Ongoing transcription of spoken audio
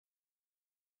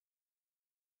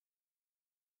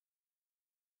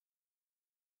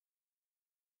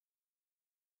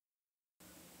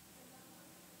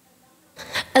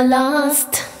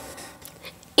Lost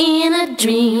in a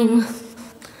dream,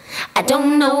 I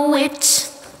don't know which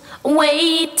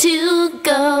way to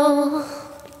go.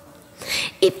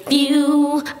 If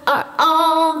you are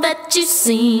all that you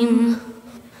seem,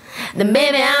 then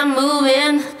maybe I'm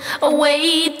moving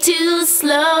way too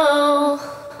slow.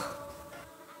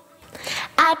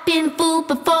 I've been fooled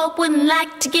before, wouldn't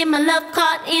like to get my love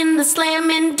caught in the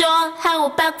slamming door. How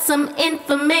about some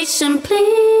information,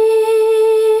 please?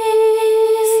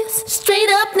 Straight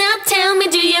up now, tell me,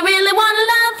 do you really wanna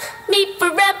love me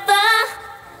forever?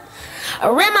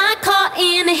 Or am I caught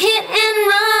in a hit and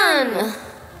run?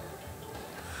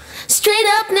 Straight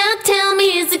up now, tell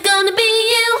me, is it gonna be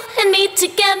you and me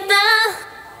together?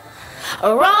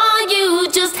 Or are you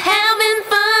just having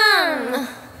fun?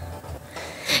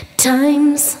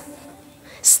 Time's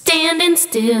standing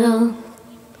still,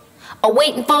 or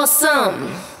waiting for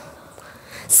some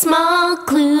small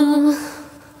clue.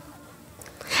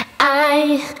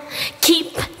 I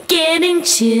keep getting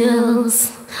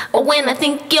chills when I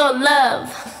think your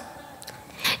love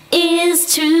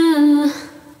is true.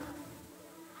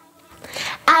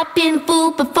 I've been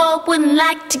fooled before, wouldn't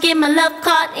like to get my love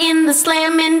caught in the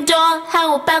slamming door.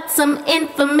 How about some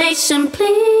information,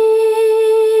 please?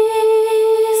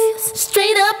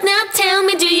 Straight up now, tell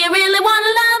me, do you really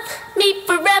wanna love me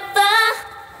forever?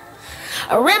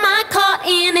 Or am I caught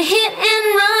in a hit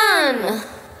and run?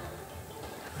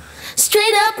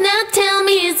 Straight up now, tell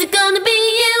me, is it gonna be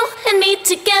you and me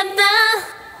together?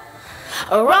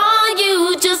 Or are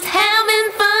you just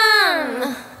having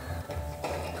fun?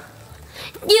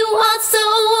 You are so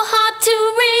hard to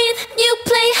read, you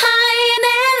play hide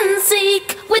and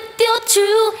seek with your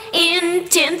true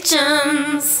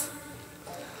intentions.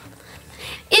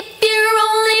 If you're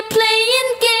only playing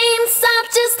games, I'll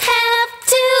just have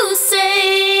to say,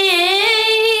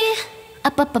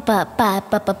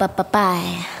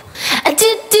 bye.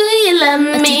 Do you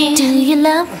love me? Do you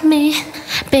love me,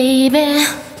 baby?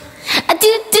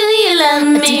 Do you love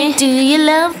me? Do you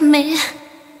love me?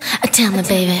 Tell me,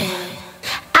 baby.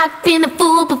 I've been a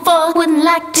fool before, wouldn't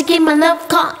like to get my love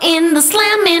caught in the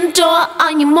slamming door.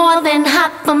 Are you more than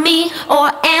hot for me,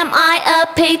 or am I a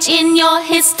page in your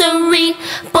history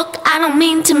book? I don't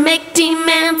mean to make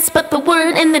demands, but the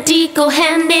word and the deed go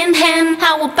hand in hand.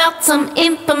 How about some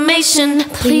information,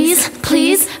 please,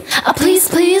 please, please,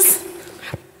 please?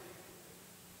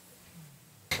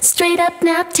 Straight up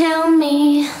now, tell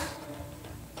me.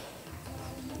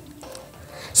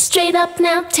 Straight up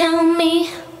now, tell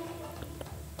me.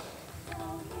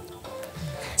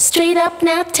 Straight up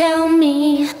now, tell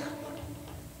me.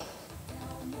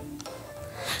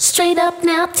 Straight up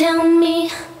now, tell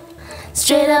me.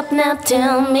 Straight up now,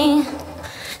 tell me.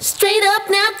 Straight up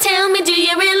now, tell me, do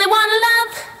you really wanna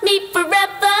love me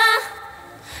forever?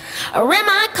 Or am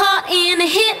I caught in a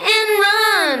hit and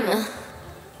run?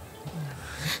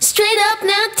 Straight up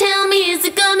now, tell me, is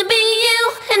it gonna be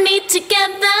you and me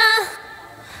together?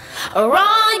 Or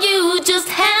are you just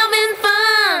having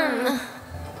fun?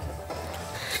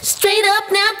 Straight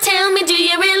up now, tell me, do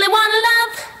you really wanna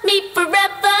love me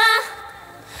forever?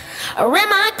 Or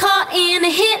am I caught in a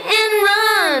hit and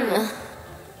run?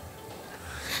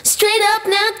 Straight up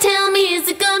now, tell me, is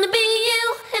it gonna be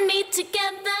you and me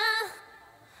together?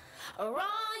 Or